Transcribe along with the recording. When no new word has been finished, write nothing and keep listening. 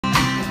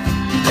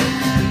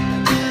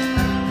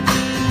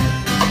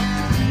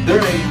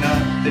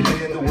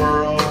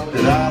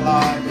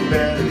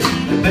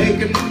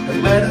bacon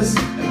and lettuce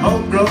and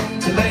homegrown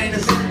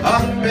tomatoes.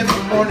 Up in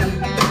the morning,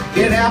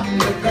 get out in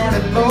the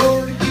garden,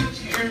 Lord,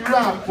 get you your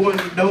ripe one.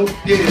 Don't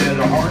get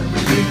a heart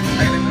disease,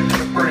 panic in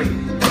the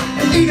brain.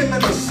 And eat them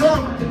in the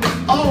summer.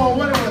 All I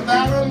winter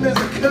without them is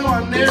a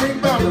culinary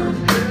bummer.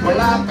 Well,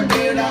 I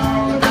forget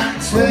all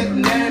about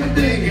sweating and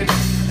digging.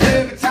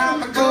 Every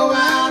time I go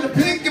out and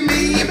picking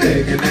me a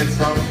bacon, it's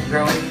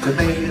homegrown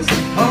tomatoes,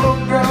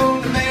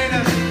 homegrown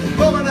tomatoes.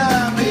 What would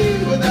I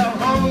be without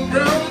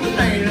homegrown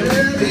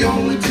tomatoes? The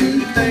only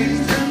two things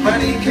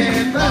money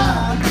can't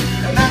buy,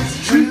 and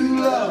that's true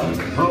love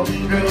and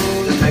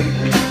homegrown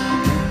tomatoes.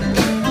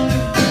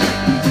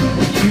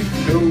 You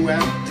can go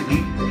out to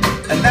eat,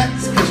 and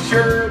that's for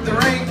sure.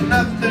 There ain't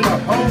nothing a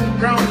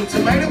homegrown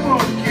tomato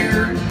won't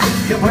cure.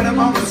 You put them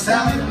on the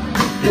salad,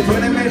 you put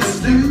them in a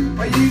stew,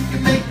 or you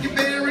can make your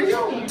very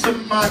own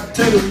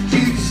tomato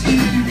juice.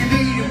 You can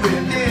eat them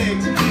with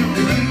eggs, you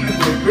can eat them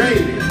with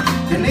gravy, you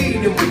can eat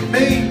them with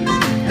beans,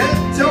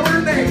 and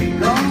tornadoes.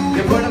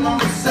 You put them on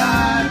the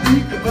side,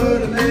 you can put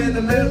them in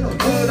the middle,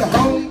 put a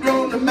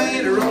homegrown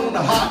tomato on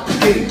a hot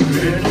cake.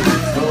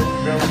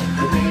 Homegrown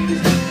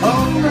tomatoes,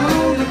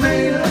 homegrown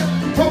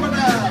tomatoes. What would I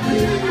be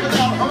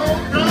without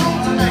homegrown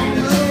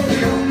tomatoes? The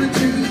only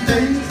two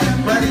things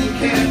money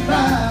can't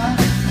buy,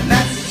 and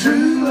that's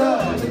true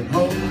love and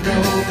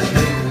homegrown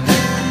tomatoes.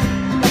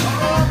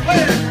 Oh,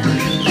 man.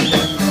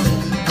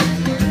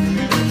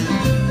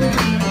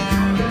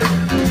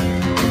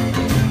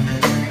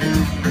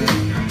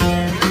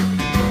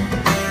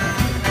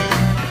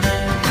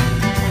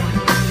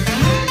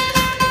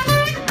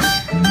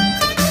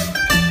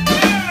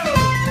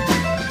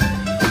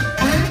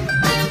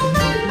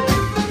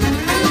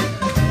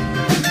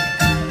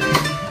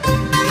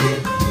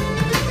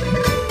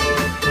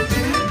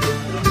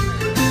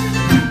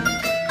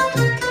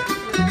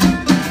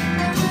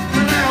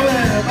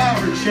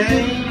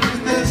 Change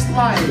this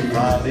life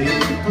I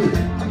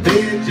live,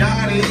 big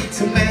Johnny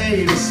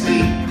Tomato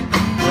Seed.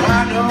 For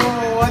I know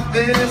what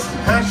this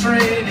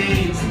country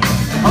needs,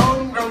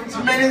 homegrown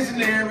tomatoes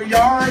in every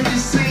yard you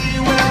see.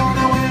 Well,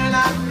 now when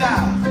I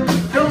die,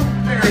 don't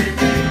bury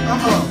me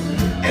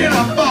in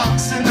a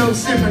box in no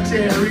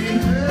cemetery.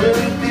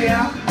 Put me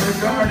out in the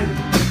garden,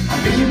 I'd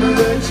be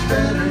much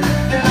better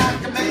than I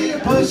can be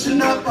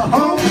pushing up a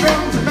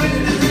homegrown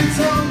tomatoes. It's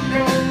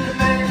homegrown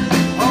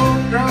tomatoes,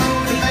 homegrown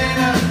tomatoes.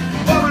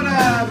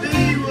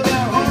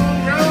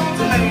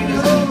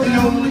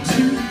 Only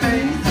two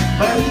things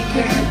money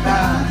can't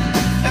buy,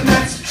 and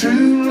that's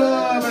true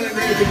love and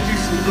maybe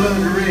juicy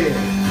blood red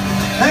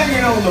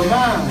hanging on the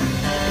vine.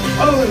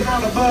 Oh, there's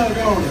not a bug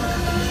on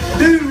it.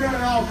 Dude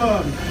running off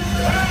of it.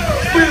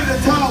 Split at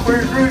the top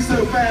where it grew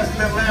so fast in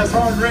that last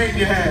hard rain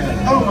you had.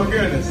 Oh my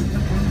goodness.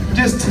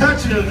 Just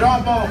touching it to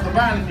drop off the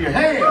vine in your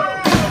hand.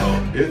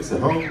 It's a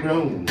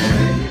homegrown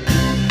tomato.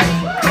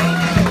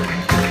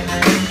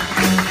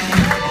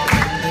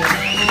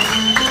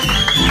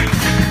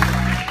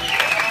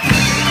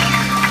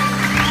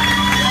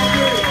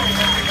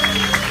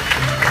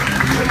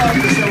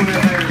 Some of